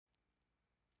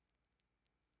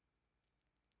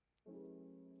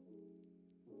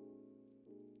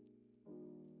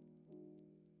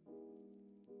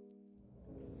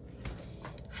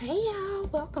Hey y'all,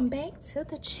 welcome back to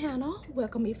the channel.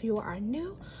 Welcome if you are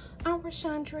new. I'm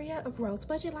Rashandria of Rose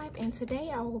Budget Life, and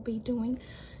today I will be doing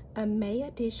a May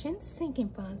edition sinking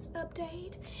funds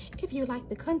update. If you like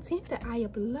the content that I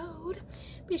upload,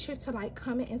 be sure to like,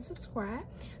 comment, and subscribe.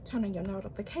 Turn on your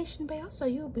notification bell so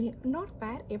you'll be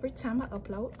notified every time I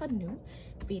upload a new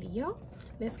video.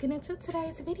 Let's get into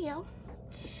today's video.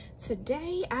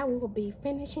 Today I will be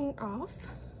finishing off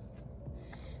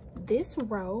this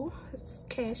row,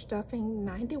 cash stuffing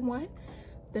 91,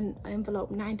 the envelope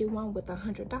 91 with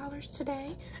 $100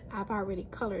 today. I've already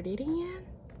colored it in.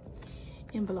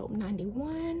 Envelope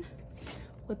 91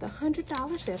 with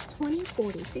 $100, that's 20,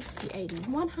 40, 60, 80,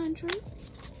 100.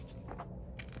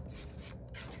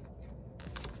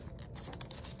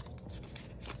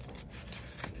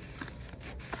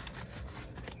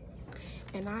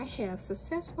 And I have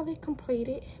successfully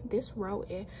completed this row.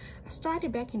 I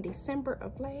started back in December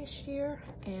of last year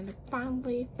and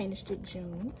finally finished it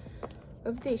June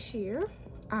of this year.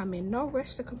 I'm in no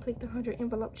rush to complete the 100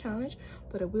 envelope challenge,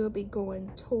 but it will be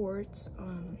going towards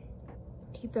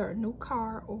either a new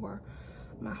car or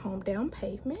my home down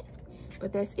payment.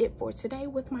 But that's it for today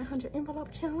with my 100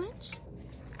 envelope challenge.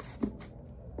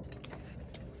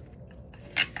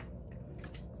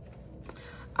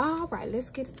 All right, let's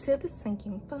get to the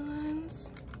sinking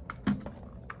funds.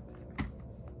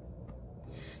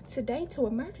 Today to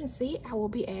emergency, I will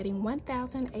be adding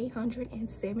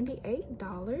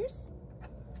 $1,878.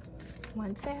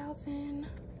 1,000.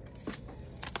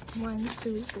 1,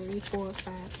 2, 3, 4,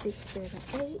 5, 6, 7,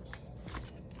 8.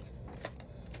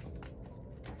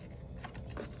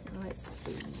 Let's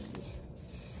see.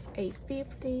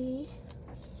 850.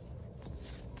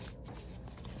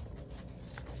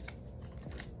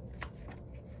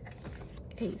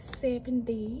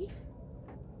 870,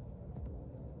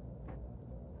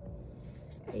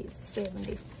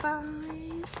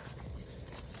 875,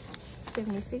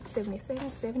 76,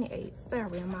 77, 78.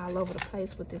 Sorry, I'm all over the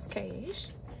place with this cash.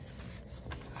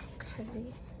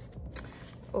 Okay,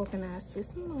 organize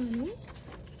this money.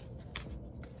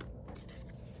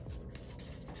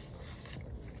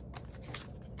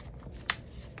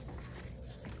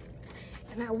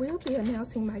 And I will be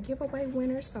announcing my giveaway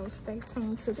winner, so stay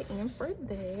tuned to the end for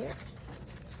that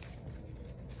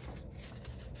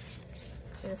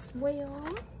as well.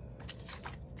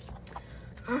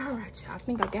 All right, y'all, I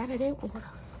think I got it in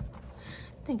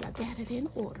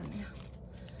order. Now.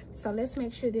 So let's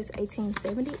make sure this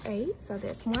 1878. So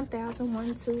that's 1,000,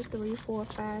 1, 2, 3, 4,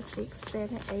 5, 6,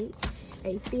 7, 8,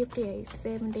 850,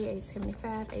 870,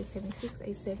 875, 876,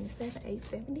 877,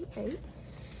 878.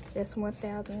 That's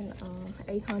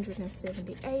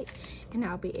 1,878, and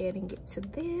I'll be adding it to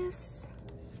this,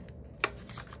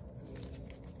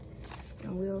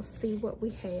 and we'll see what we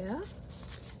have.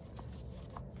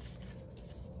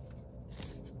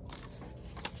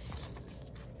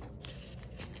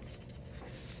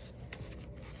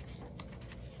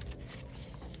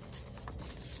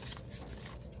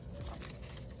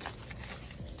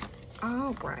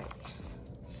 All right.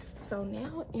 So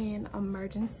now in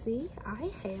emergency,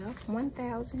 I have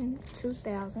 1,000,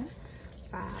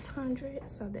 2,500.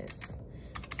 So that's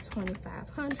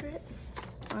 2,500.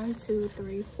 1, 2,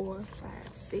 3, 4, 5,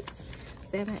 6,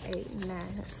 7, 8,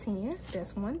 9, 10.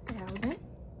 That's 1,000.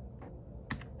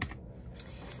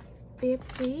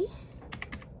 50.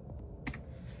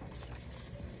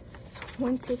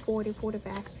 20, 40,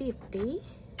 45, 50.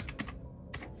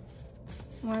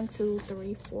 1, 2,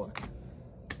 3, 4.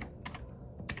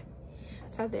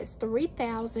 So that's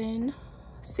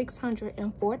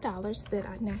 $3,604 that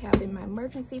I now have in my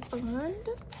emergency fund.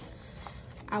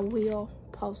 I will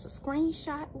post a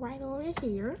screenshot right over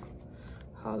here,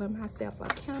 holding myself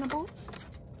accountable.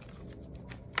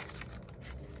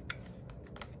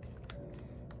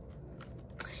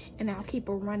 And I'll keep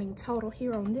a running total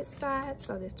here on this side.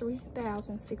 So that's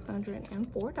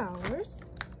 $3,604.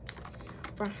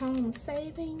 For home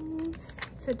savings,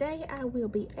 today I will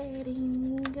be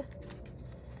adding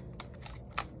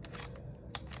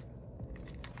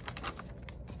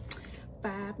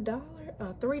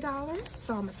 $3.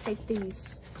 So I'm gonna take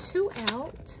these two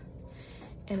out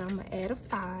and I'm gonna add a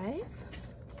 5.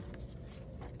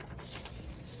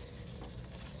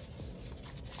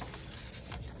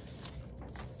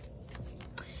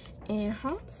 And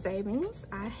home savings,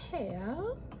 I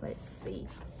have, let's see,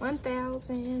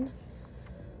 1,000,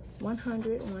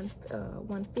 100,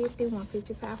 150,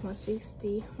 155,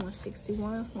 160,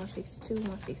 161, 162,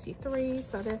 163.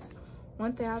 So that's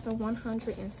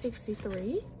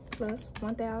 1,163 plus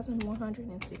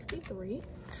 1,163.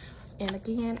 And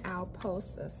again, I'll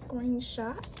post a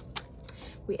screenshot.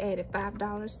 We added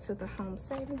 $5 to the home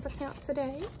savings account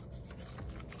today.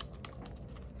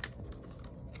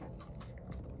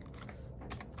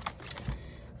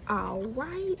 All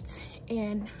right,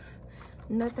 and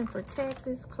nothing for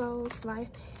taxes, clothes, life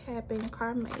happen,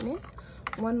 car maintenance.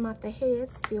 1 month ahead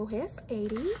still has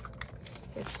 80.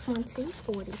 It's 20,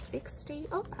 40, 60.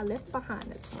 Oh, I left behind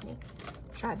the 20.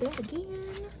 Try that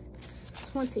again.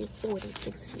 20, 40,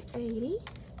 60, 80.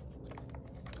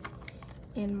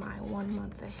 In my 1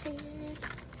 month ahead.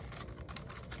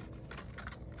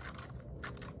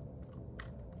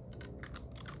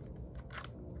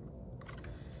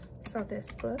 So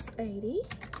that's plus 80.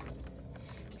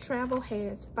 Travel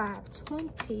has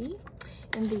 520.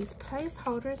 And these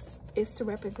placeholders is to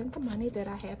represent the money that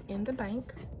I have in the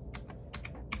bank.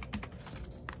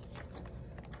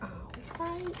 All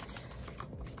right.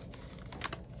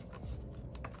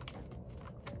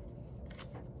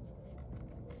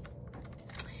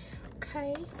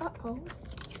 Okay, uh-oh.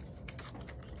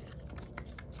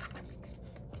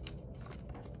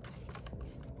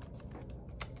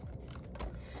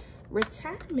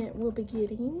 Retirement will be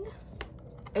getting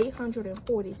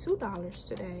 $842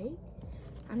 today.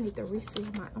 I need to reseal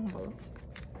my envelope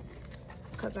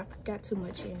because I got too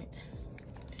much in it.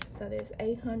 So there's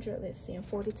 800, let's see, and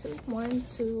 42. 1,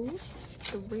 2,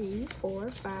 3, 4,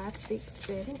 5, 6,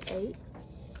 7, 8.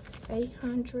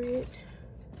 800.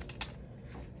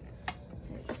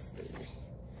 Let's see.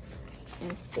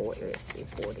 And 4, let's see,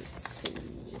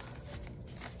 42.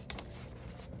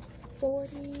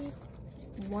 40.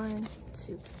 1,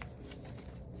 2.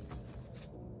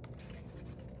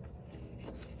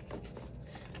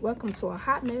 Welcome to a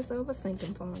hot mess of a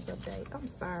sinking funds update. I'm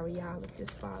sorry, y'all, if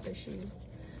this bothers you.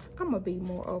 I'm gonna be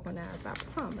more organized, I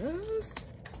promise.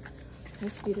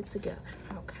 Let's get it together.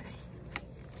 Okay.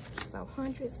 So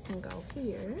hundreds can go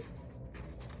here.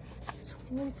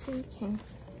 20 can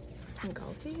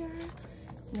go here.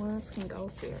 Ones can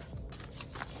go here.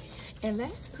 And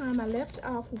last time I left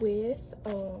off with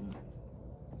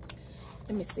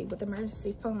let me see, with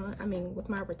emergency fund, with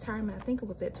my retirement, I think it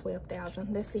was at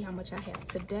 12,000. Let's see how much I have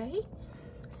today.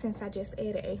 Since I just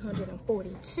added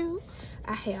 842,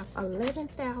 I have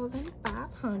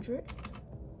 11,500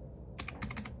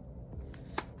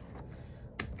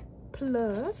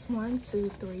 plus 1, 2,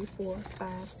 3, 4,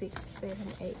 5, 6,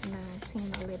 7, 8, 9,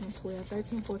 10, 11, 12,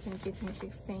 13, 14, 15,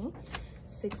 16,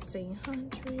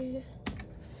 1,600,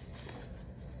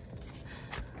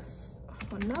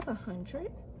 another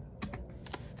 100.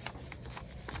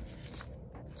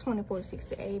 20, 40,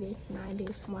 60, 80, 90,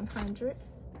 100.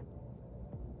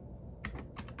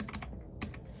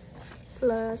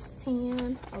 Plus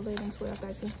 10, 11, 12,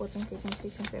 13, 14, 15,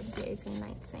 16, 17, 18,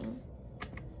 19.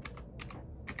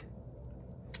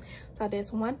 So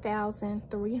that's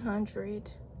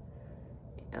 1,300.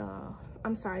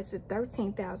 I'm sorry, it's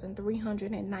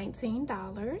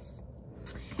 $13,319.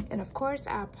 And of course,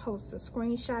 I'll post a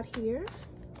screenshot here.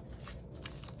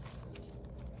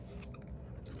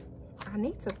 I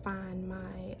need to find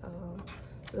my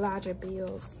larger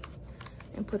bills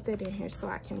and put that in here so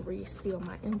I can reseal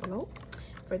my envelope.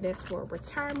 For that's where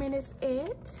retirement is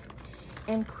at.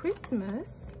 And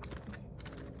Christmas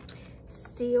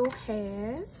still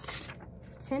has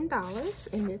 $10,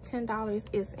 and the $10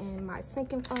 is in my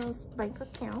sinking funds bank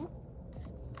account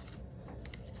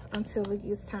until it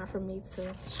gets time for me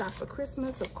to shop for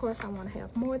Christmas. Of course, I want to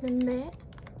have more than that.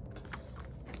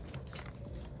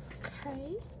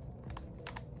 Okay.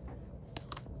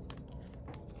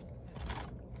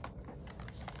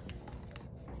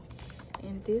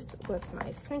 And this was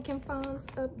my sinking funds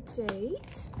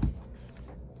update.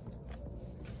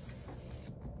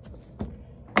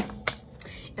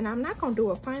 And I'm not going to do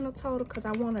a final total because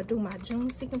I want to do my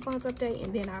June sinking funds update,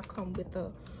 and then I'll come with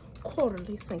the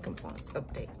quarterly sinking funds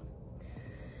update.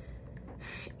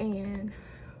 And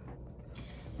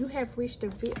you have reached the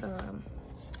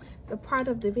part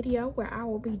of the video where I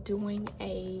will be doing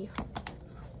a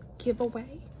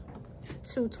giveaway,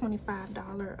 2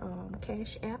 $25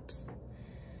 cash apps.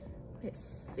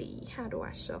 Let's see, how do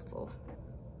I shuffle?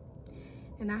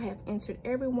 And I have entered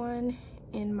everyone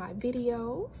in my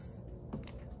videos.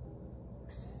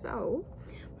 So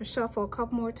we'll shuffle a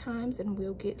couple more times and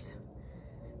we'll get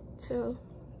to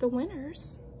the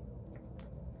winners.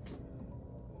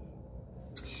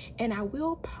 And I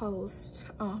will post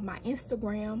my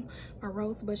Instagram, my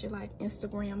Rose Budget Life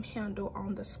Instagram handle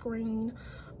on the screen.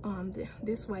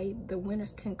 This way the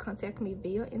winners can contact me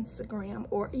via Instagram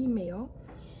or email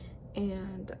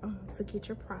and to get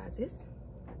your prizes.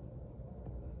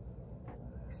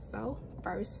 So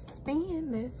first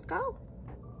spin, let's go.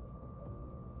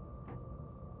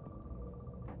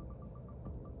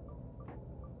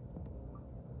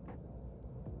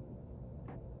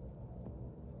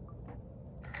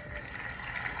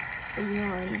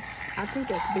 Beyond, I think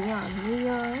that's Beyond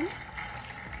Neon.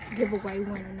 Giveaway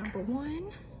winner number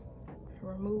 1.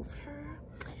 Remove her.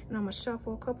 And I'm going to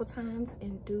shuffle a couple times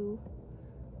and do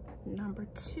number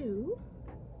 2.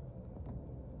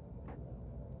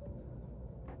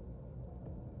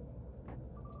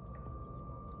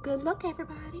 Good luck,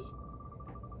 everybody.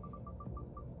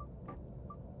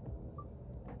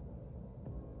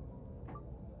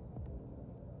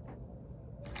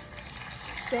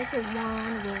 Second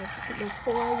one was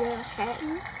Latoya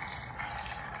Hatton.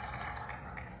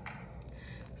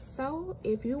 So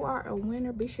if you are a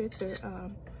winner, be sure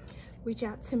to reach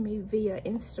out to me via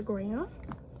Instagram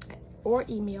or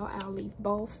email. I'll leave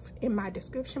both in my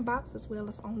description box as well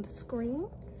as on the screen.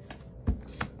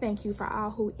 Thank you for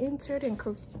all who entered, and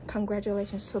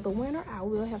congratulations to the winner. I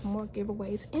will have more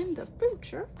giveaways in the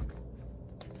future.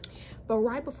 But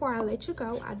right before I let you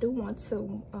go, I do want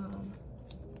to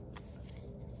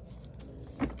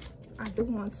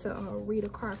read a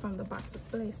card from the Box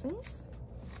of Blessings.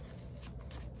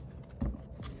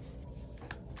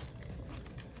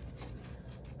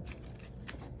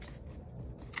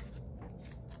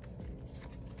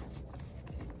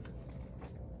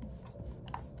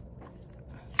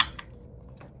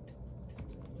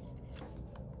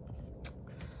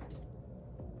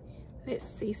 Let's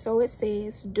see. So it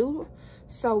says, do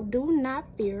not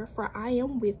fear, for I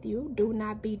am with you. Do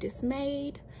not be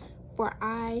dismayed, for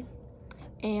I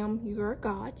am your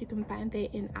God. You can find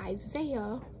that in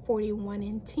Isaiah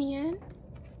 41:10.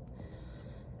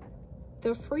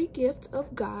 The free gift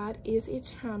of God is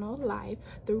eternal life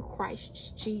through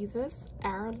Christ Jesus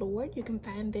our Lord. You can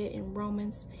find that in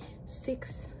Romans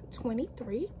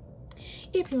 6:23.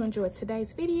 If you enjoyed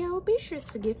today's video, be sure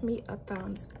to give me a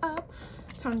thumbs up.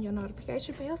 Turn on your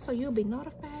notification bell so you'll be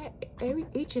notified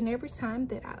each and every time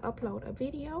that I upload a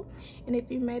video. And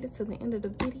if you made it to the end of the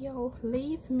video,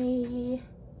 leave me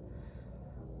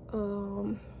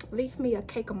a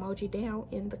cake emoji down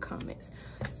in the comments.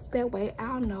 That way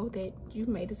I'll know that you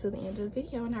made it to the end of the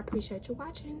video, and I appreciate you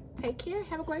watching. Take care.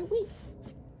 Have a great week.